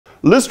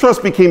Liz Truss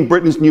became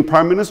Britain's new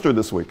Prime Minister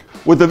this week.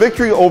 With the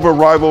victory over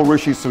rival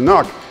Rishi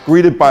Sunak,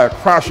 greeted by a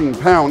crashing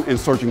pound and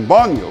surging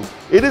bond yields,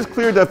 it is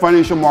clear that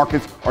financial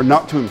markets are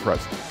not too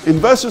impressed.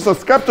 Investors are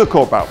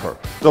skeptical about her,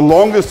 the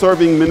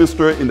longest-serving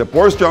minister in the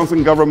Boris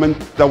Johnson government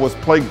that was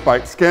plagued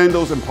by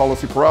scandals and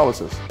policy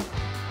paralysis.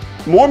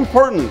 More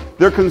importantly,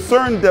 they're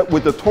concerned that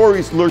with the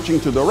Tories lurching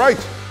to the right,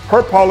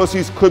 her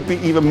policies could be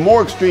even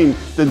more extreme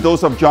than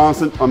those of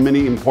Johnson on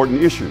many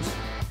important issues.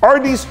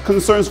 Are these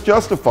concerns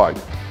justified?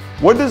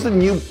 What does the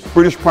new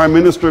British Prime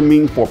Minister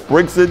mean for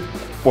Brexit,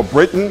 for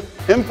Britain,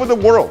 and for the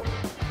world?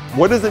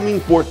 What does it mean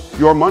for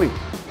your money?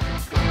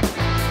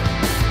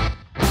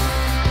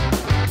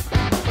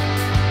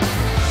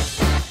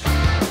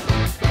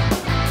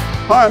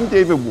 Hi, I'm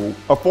David Wu,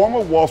 a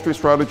former Wall Street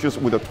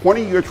strategist with a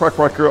 20-year track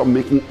record of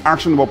making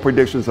actionable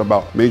predictions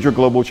about major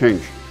global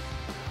change.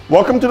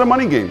 Welcome to The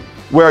Money Game,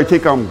 where I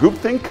take on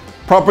groupthink,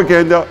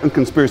 propaganda, and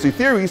conspiracy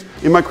theories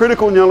in my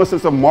critical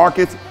analysis of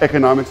markets,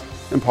 economics,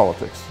 and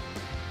politics.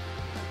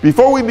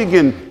 Before we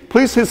begin,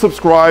 please hit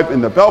subscribe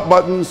and the bell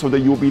button so that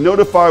you will be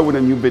notified when a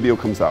new video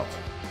comes out.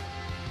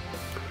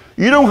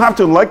 You don't have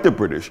to like the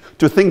British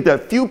to think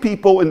that few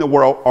people in the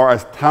world are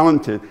as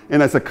talented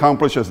and as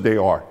accomplished as they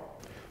are.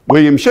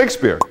 William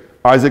Shakespeare,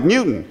 Isaac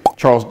Newton,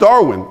 Charles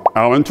Darwin,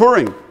 Alan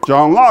Turing,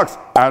 John Locke,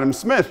 Adam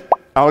Smith,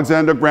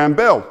 Alexander Graham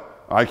Bell.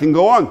 I can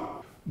go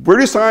on.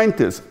 British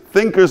scientists,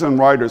 thinkers, and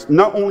writers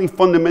not only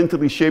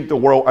fundamentally shape the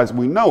world as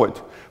we know it,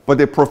 but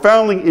they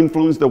profoundly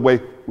influence the way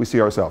we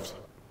see ourselves.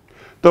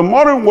 The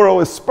modern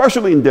world is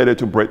especially indebted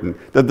to Britain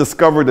that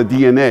discovered the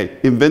DNA,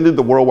 invented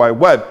the World Wide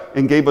Web,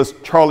 and gave us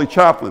Charlie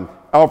Chaplin,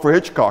 Alfred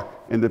Hitchcock,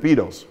 and the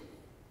Beatles.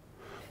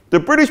 The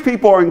British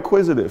people are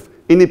inquisitive,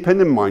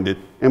 independent-minded,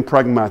 and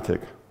pragmatic.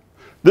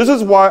 This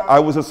is why I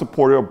was a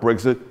supporter of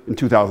Brexit in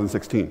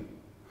 2016.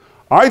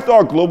 I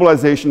thought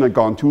globalization had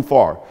gone too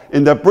far,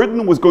 and that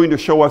Britain was going to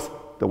show us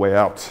the way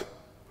out.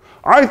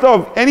 I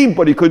thought if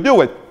anybody could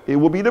do it, it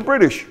would be the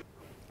British.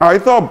 I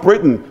thought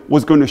Britain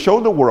was going to show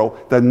the world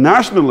that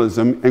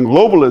nationalism and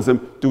globalism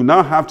do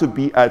not have to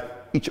be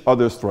at each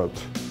other's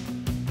throats.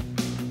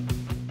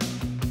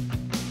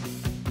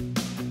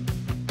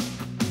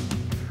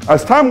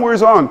 As time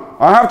wears on,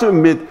 I have to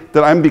admit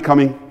that I'm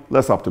becoming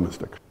less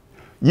optimistic.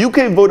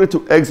 UK voted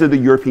to exit the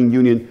European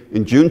Union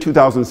in June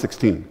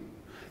 2016.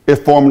 It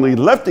formally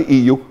left the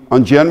EU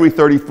on January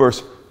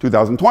 31st,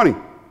 2020.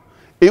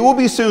 It will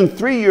be soon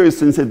 3 years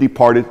since it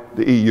departed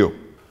the EU.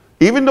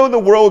 Even though the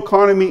world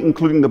economy,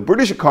 including the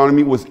British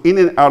economy, was in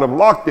and out of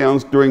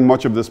lockdowns during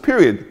much of this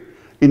period,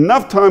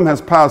 enough time has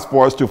passed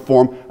for us to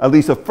form at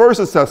least a first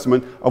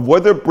assessment of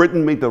whether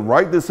Britain made the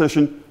right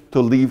decision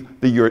to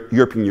leave the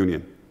European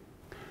Union.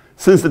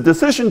 Since the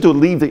decision to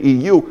leave the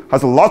EU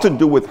has a lot to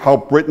do with how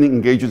Britain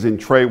engages in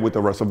trade with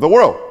the rest of the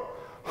world,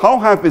 how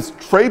have its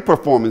trade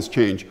performance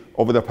changed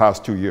over the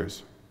past 2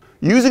 years?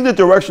 Using the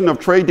direction of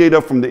trade data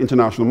from the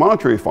International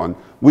Monetary Fund,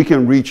 we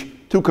can reach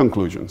two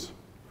conclusions.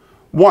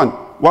 One,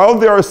 while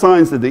there are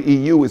signs that the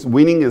EU is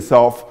weaning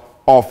itself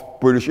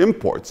off British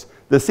imports,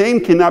 the same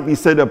cannot be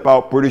said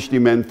about British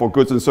demand for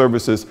goods and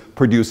services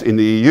produced in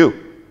the EU.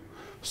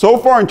 So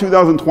far in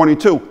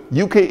 2022,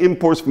 UK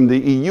imports from the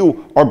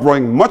EU are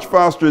growing much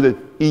faster than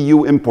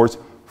EU imports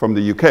from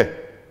the UK.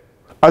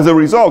 As a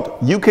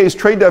result, UK's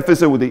trade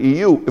deficit with the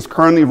EU is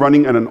currently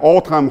running at an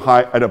all-time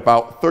high at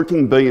about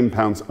 £13 billion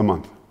a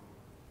month.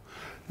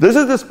 This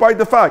is despite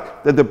the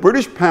fact that the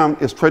British pound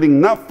is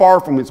trading not far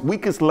from its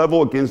weakest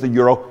level against the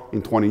euro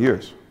in 20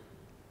 years.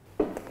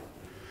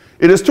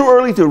 It is too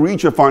early to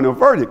reach a final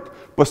verdict,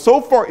 but so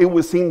far it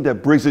would seem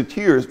that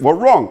Brexiteers were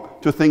wrong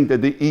to think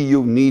that the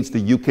EU needs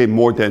the UK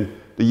more than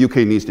the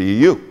UK needs the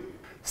EU.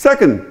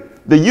 Second,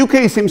 the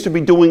UK seems to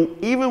be doing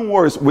even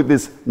worse with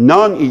its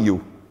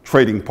non-EU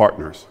trading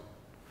partners.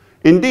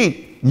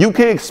 Indeed,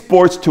 UK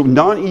exports to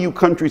non-EU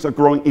countries are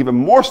growing even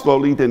more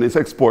slowly than its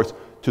exports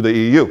to the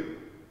EU.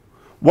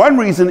 One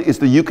reason is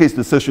the UK's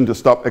decision to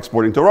stop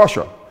exporting to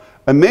Russia,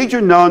 a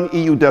major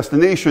non-EU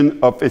destination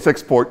of its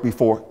export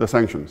before the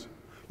sanctions.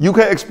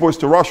 UK exports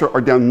to Russia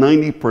are down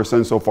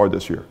 90% so far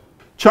this year.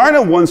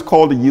 China once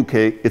called the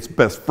UK its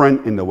best friend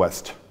in the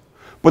West,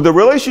 but the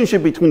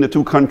relationship between the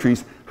two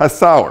countries has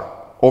soured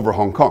over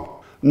Hong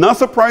Kong. Not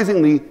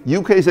surprisingly,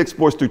 UK's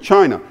exports to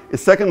China,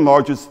 its second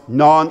largest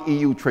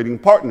non-EU trading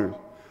partner,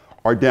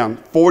 are down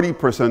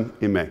 40%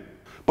 in May.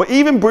 But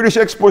even British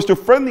exports to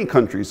friendly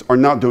countries are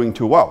not doing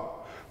too well.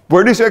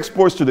 British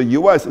exports to the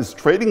US, its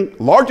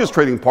largest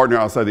trading partner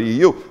outside the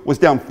EU, was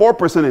down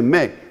 4% in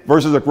May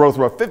versus a growth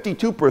rate of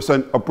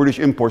 52% of British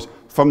imports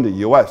from the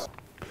US.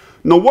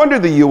 No wonder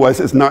the US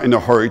is not in a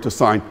hurry to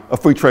sign a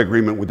free trade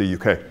agreement with the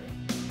UK.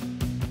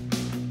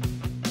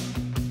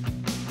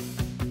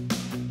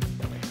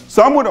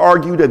 Some would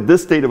argue that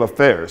this state of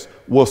affairs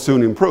will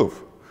soon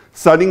improve,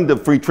 citing the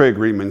free trade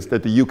agreements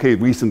that the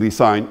UK recently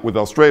signed with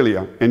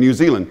Australia and New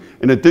Zealand,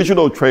 and a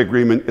digital trade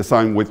agreement is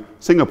signed with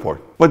Singapore.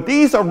 But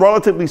these are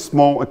relatively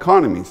small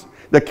economies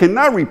that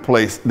cannot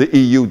replace the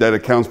EU that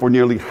accounts for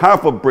nearly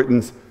half of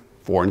Britain's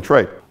foreign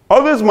trade.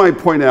 Others might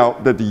point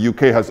out that the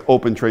UK has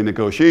open trade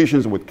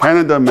negotiations with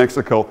Canada,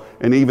 Mexico,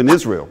 and even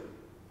Israel.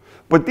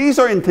 But these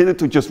are intended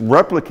to just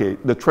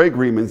replicate the trade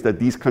agreements that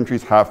these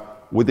countries have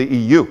with the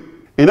EU.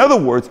 In other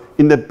words,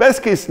 in the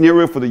best case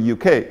scenario for the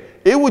UK,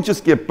 it would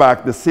just get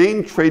back the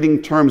same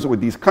trading terms with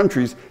these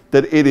countries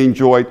that it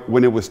enjoyed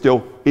when it was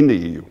still in the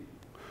EU.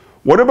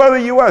 What about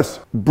the US?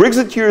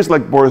 Brexiteers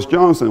like Boris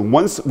Johnson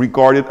once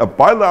regarded a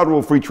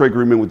bilateral free trade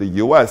agreement with the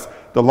US,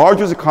 the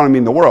largest economy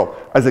in the world,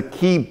 as a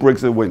key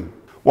Brexit win.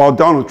 While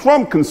Donald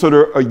Trump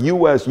considered a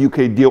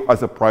US-UK deal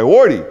as a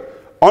priority,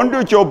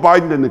 under Joe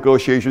Biden, the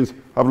negotiations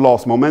have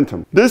lost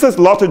momentum. This has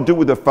a lot to do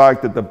with the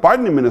fact that the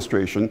Biden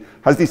administration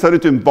has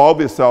decided to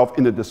involve itself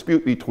in the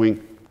dispute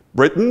between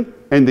Britain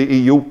and the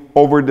EU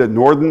over the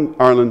Northern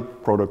Ireland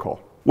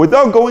Protocol.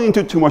 Without going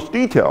into too much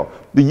detail,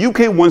 the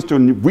UK wants to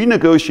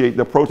renegotiate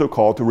the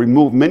protocol to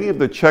remove many of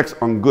the checks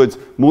on goods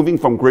moving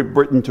from Great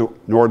Britain to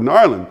Northern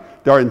Ireland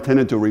that are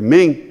intended to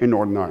remain in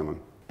Northern Ireland.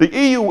 The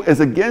EU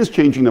is against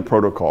changing the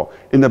protocol,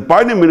 and the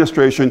Biden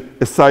administration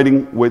is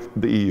siding with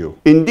the EU.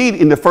 Indeed,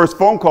 in the first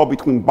phone call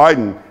between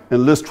Biden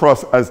and Liz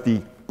Truss as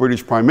the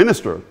British Prime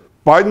Minister,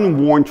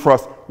 Biden warned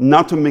Truss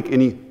not to make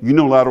any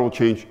unilateral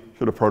change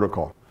to the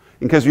protocol.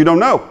 In case you don't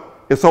know,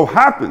 it so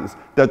happens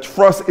that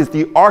Truss is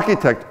the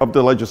architect of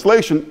the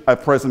legislation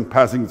at present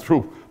passing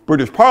through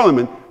British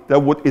Parliament that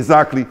would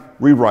exactly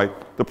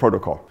rewrite the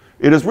protocol.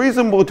 It is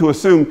reasonable to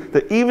assume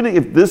that even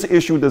if this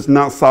issue does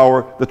not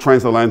sour the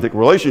transatlantic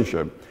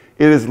relationship,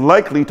 it is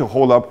likely to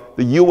hold up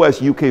the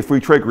US-UK free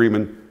trade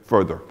agreement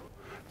further.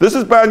 This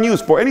is bad news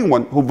for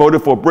anyone who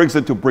voted for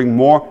Brexit to bring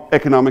more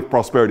economic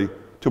prosperity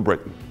to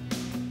Britain.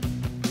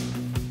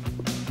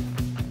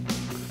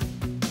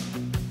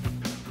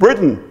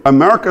 Britain,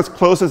 America's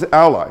closest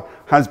ally,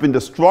 has been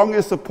the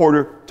strongest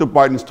supporter to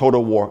Biden's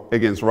total war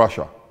against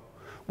Russia.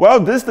 While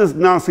this does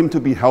not seem to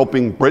be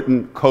helping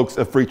Britain coax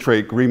a free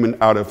trade agreement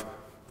out of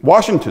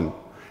Washington,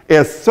 it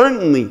has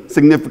certainly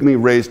significantly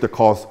raised the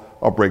cost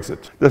of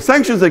Brexit. The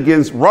sanctions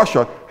against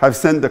Russia have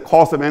sent the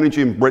cost of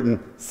energy in Britain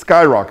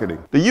skyrocketing.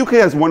 The UK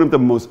has one of the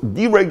most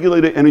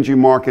deregulated energy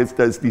markets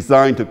that is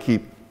designed to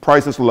keep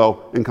prices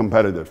low and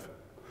competitive.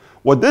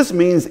 What this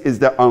means is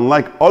that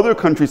unlike other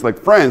countries like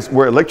France,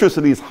 where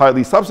electricity is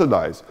highly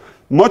subsidized,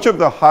 much of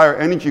the higher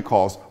energy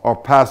costs are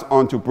passed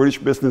on to British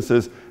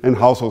businesses and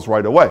households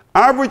right away.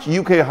 Average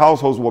UK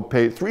households will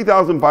pay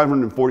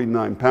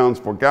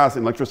 £3,549 for gas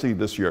and electricity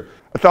this year,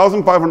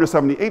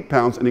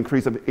 £1,578, an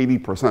increase of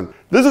 80%.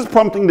 This is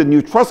prompting the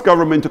new Truss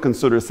government to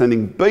consider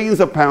sending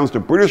billions of pounds to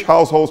British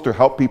households to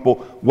help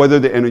people weather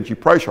the energy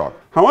price shock.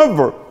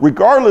 However,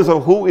 regardless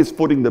of who is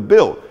footing the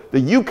bill,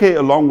 the UK,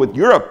 along with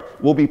Europe,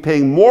 will be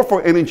paying more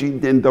for energy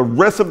than the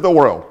rest of the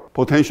world,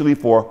 potentially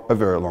for a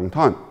very long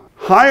time.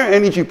 Higher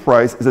energy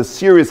price is a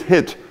serious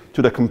hit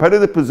to the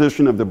competitive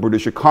position of the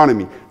British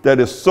economy that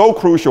is so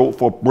crucial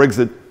for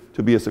Brexit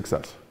to be a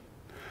success.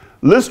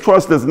 Liz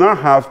Truss does not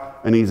have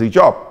an easy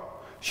job.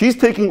 She's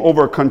taking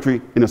over a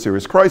country in a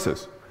serious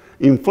crisis.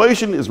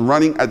 Inflation is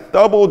running at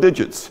double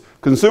digits.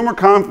 Consumer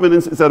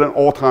confidence is at an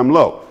all-time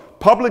low.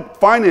 Public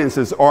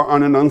finances are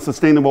on an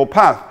unsustainable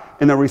path,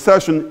 and a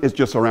recession is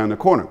just around the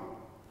corner.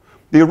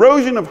 The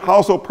erosion of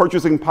household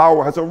purchasing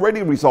power has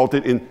already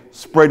resulted in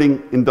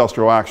spreading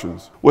industrial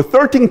actions. With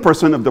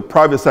 13% of the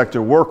private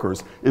sector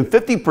workers and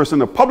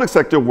 50% of public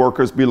sector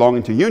workers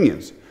belonging to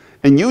unions,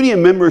 and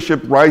union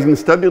membership rising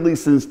steadily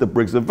since the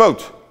Brexit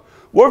vote,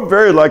 we're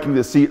very likely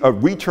to see a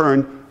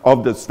return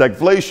of the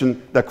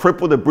stagflation that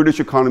crippled the British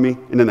economy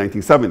in the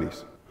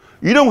 1970s.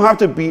 You don't have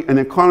to be an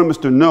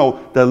economist to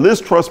know that Liz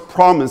Truss'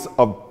 promise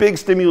of big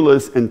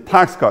stimulus and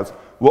tax cuts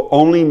will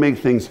only make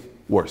things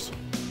worse.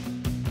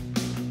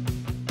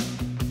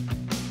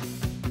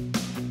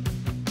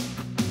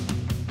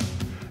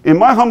 In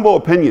my humble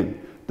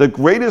opinion, the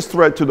greatest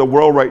threat to the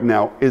world right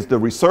now is the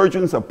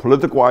resurgence of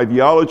political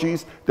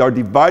ideologies that are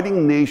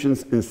dividing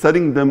nations and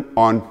setting them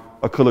on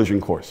a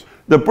collision course.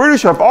 The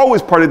British have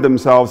always prided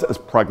themselves as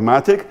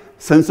pragmatic,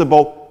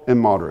 sensible, and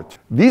moderate.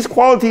 These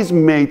qualities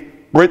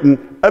made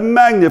Britain a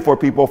magnet for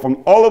people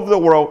from all over the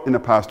world in the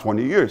past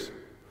 20 years.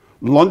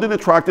 London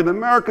attracted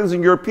Americans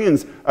and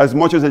Europeans as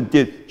much as it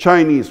did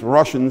Chinese,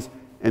 Russians,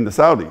 and the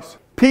Saudis.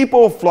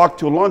 People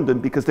flocked to London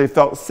because they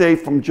felt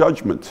safe from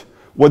judgment,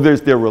 whether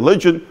it's their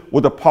religion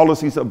or the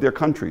policies of their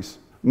countries.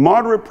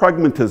 Moderate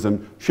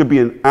pragmatism should be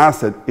an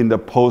asset in the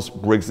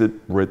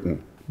post-Brexit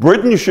Britain.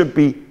 Britain should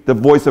be the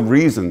voice of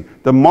reason,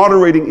 the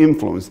moderating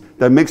influence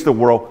that makes the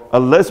world a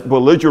less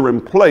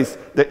belligerent place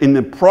that in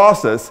the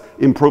process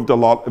improved a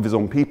lot of its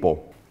own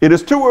people. It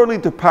is too early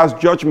to pass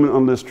judgment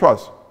on Liz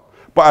Truss,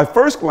 but at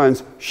first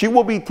glance, she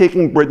will be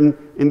taking Britain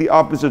in the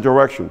opposite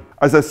direction.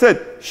 As I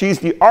said, she's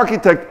the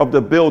architect of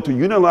the bill to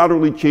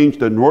unilaterally change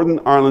the Northern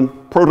Ireland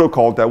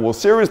Protocol that will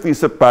seriously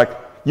set back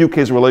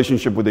UK's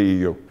relationship with the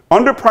EU.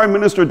 Under Prime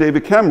Minister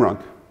David Cameron,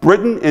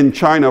 Britain and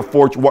China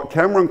forged what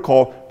Cameron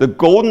called the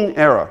golden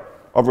era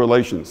of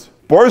relations.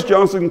 Boris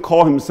Johnson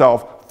called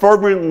himself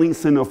fervently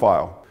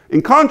Sinophile.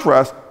 In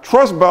contrast,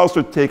 Truss vows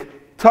to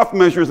take tough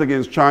measures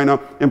against China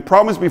and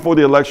promised before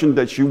the election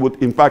that she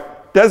would in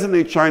fact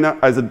designate China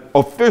as an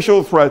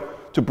official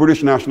threat to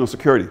British national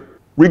security.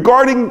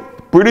 Regarding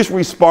British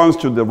response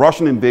to the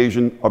Russian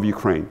invasion of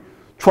Ukraine,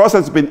 Truss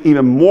has been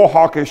even more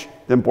hawkish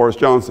than Boris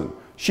Johnson.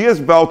 She has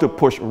vowed to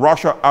push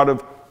Russia out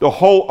of the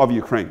whole of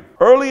Ukraine.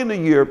 Early in the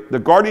year, the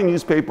Guardian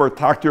newspaper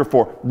attacked her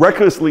for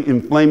recklessly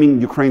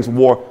inflaming Ukraine's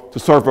war to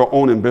serve her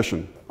own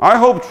ambition. I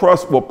hope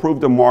Truss will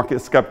prove the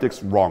market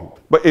skeptics wrong.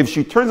 But if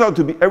she turns out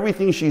to be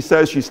everything she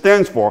says she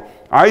stands for,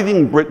 I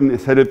think Britain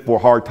is headed for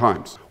hard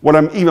times. What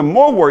I'm even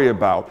more worried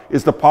about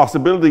is the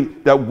possibility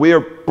that where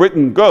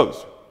Britain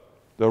goes,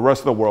 the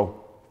rest of the world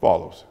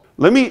follows.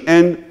 Let me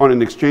end on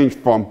an exchange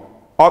from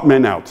Odd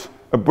Men Out,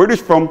 a British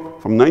film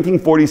from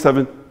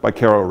 1947 by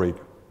Carol Reed.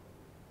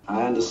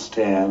 I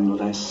understand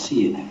what I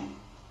see in him.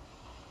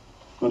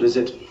 What is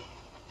it?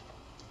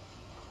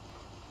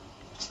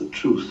 It's the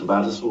truth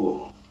about us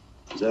all.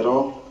 Is that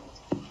all?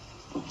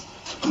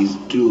 He's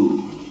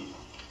doomed.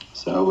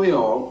 So are we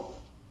all.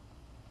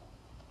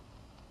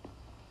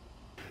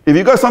 If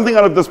you got something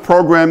out of this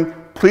program,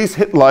 please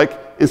hit like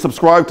and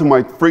subscribe to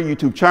my free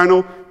YouTube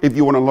channel. If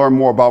you want to learn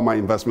more about my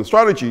investment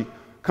strategy,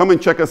 come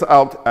and check us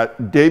out at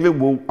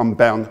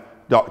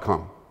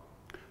davidwunbound.com.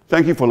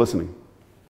 Thank you for listening.